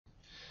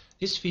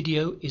This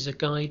video is a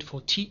guide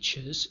for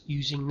teachers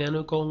using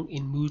NanoGong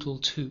in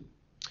Moodle 2.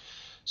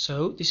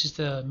 So this is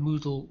the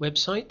Moodle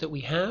website that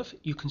we have.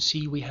 You can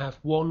see we have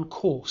one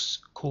course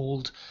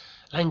called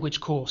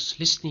Language Course,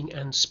 Listening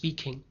and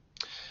Speaking.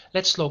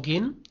 Let's log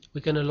in.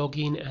 We're going to log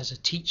in as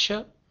a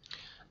teacher.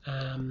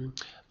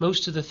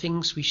 Most of the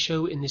things we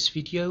show in this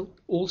video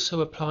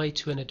also apply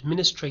to an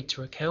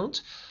administrator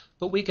account,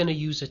 but we're going to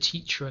use a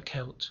teacher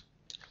account.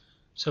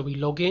 So we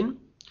log in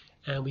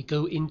and we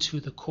go into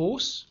the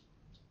course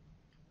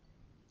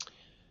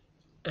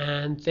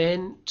and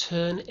then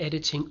turn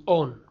editing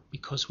on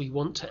because we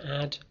want to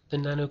add the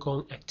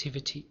NanoGong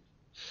activity.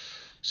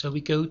 So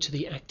we go to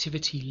the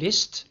activity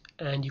list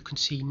and you can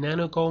see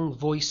NanoGong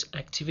voice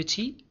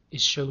activity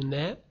is shown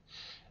there,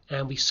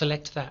 and we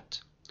select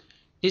that.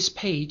 This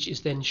page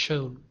is then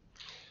shown,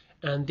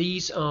 and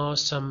these are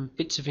some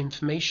bits of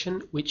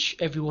information which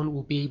everyone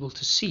will be able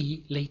to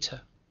see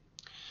later.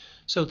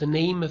 So the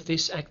name of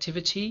this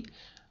activity,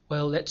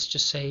 well, let's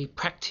just say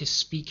practice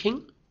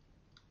speaking.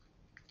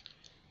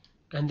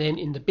 And then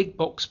in the big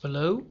box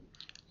below,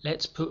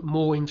 let's put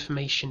more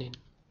information in.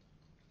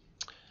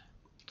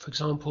 For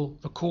example,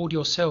 record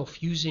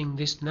yourself using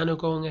this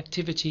NanoGong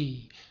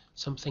activity,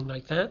 something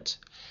like that.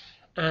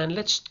 And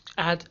let's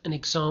add an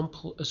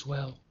example as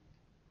well.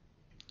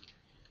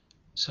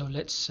 So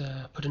let's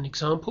put an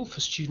example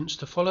for students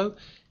to follow.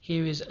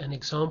 Here is an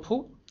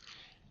example,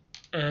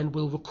 and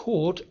we'll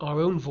record our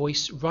own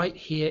voice right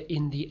here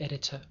in the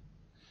editor.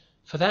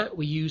 For that,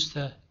 we use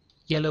the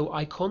yellow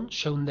icon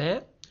shown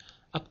there.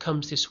 Up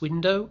comes this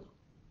window,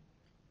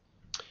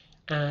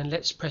 and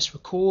let's press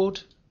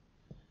record.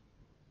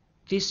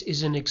 This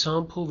is an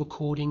example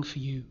recording for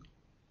you.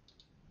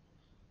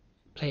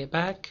 Play it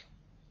back.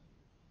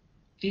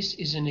 This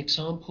is an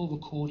example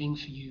recording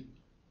for you.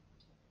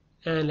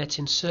 And let's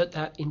insert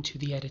that into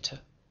the editor.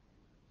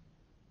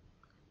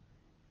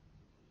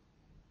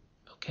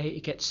 Okay,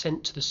 it gets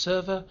sent to the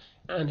server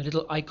and a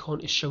little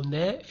icon is shown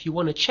there. If you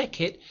want to check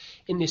it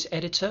in this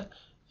editor,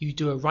 you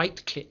do a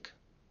right click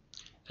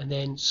and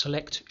then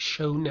select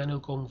Show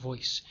NanoGong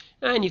Voice,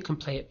 and you can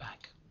play it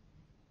back.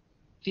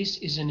 This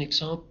is an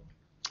example.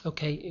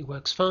 Okay, it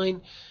works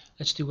fine.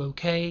 Let's do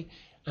OK,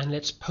 and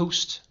let's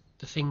post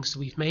the things that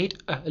we've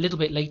made a little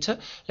bit later.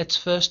 Let's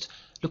first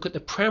look at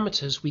the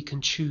parameters we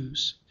can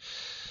choose.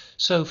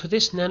 So for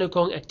this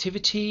NanoGong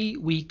activity,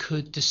 we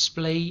could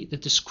display the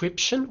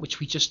description, which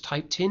we just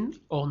typed in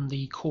on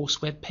the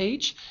course web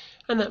page,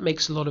 and that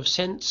makes a lot of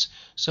sense.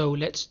 So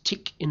let's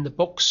tick in the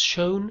box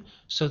shown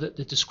so that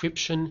the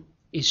description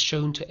is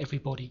shown to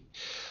everybody.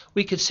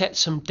 We could set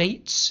some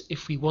dates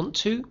if we want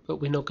to, but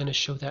we're not going to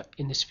show that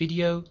in this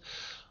video.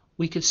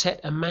 We could set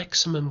a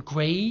maximum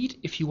grade.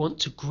 If you want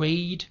to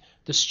grade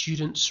the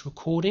student's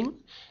recording,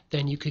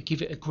 then you could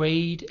give it a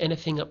grade,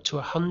 anything up to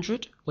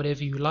 100,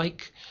 whatever you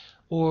like,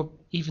 or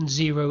even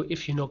 0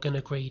 if you're not going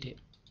to grade it.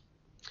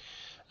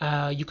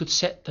 You could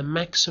set the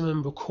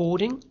maximum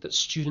recording that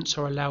students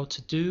are allowed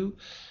to do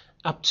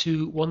up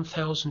to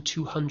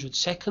 1,200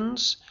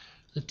 seconds.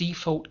 The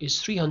default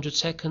is 300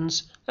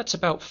 seconds. That's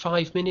about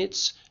 5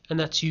 minutes, and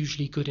that's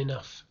usually good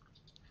enough.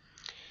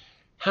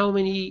 How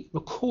many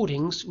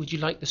recordings would you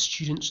like the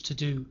students to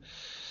do?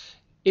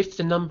 If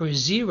the number is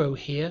 0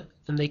 here,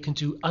 then they can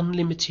do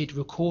unlimited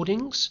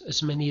recordings,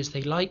 as many as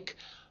they like.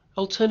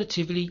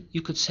 Alternatively,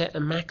 you could set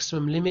a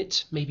maximum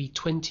limit, maybe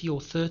 20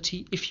 or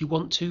 30 if you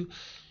want to.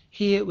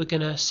 Here we're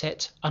going to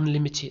set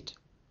unlimited.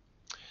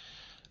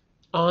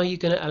 Are you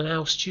going to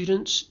allow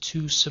students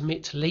to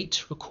submit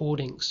late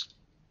recordings?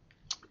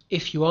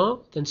 If you are,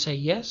 then say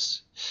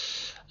yes.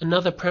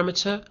 Another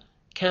parameter,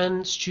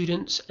 can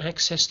students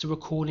access the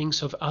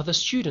recordings of other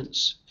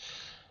students?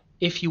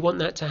 If you want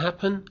that to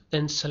happen,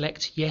 then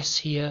select yes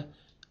here.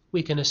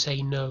 We're going to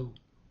say no.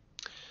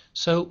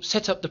 So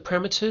set up the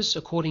parameters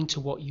according to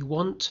what you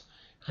want,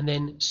 and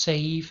then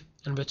save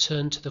and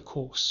return to the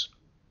course.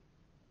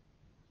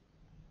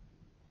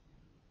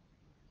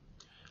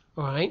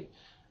 Alright,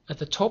 at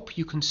the top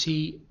you can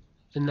see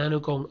the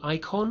NanoGong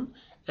icon,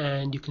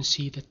 and you can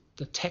see the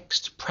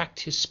text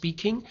practice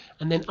speaking,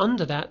 and then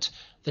under that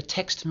the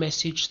text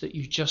message that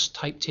you just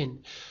typed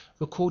in.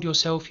 Record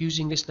yourself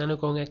using this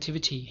NanoGong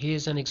activity.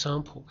 Here's an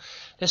example.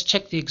 Let's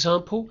check the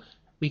example.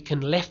 We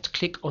can left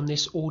click on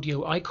this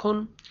audio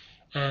icon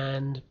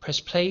and press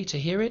play to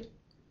hear it.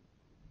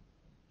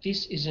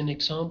 This is an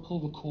example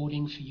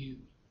recording for you.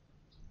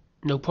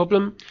 No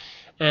problem.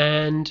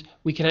 And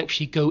we can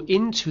actually go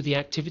into the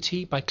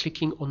activity by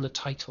clicking on the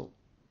title.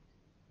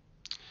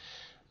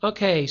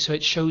 Okay, so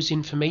it shows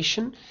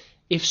information.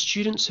 If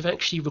students have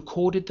actually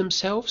recorded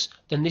themselves,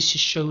 then this is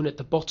shown at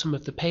the bottom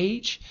of the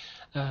page.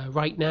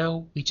 Right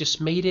now we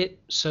just made it,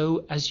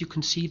 so as you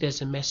can see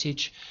there's a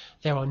message.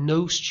 There are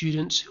no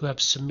students who have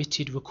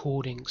submitted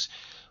recordings,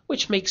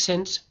 which makes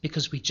sense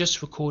because we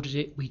just recorded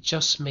it, we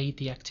just made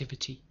the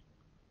activity.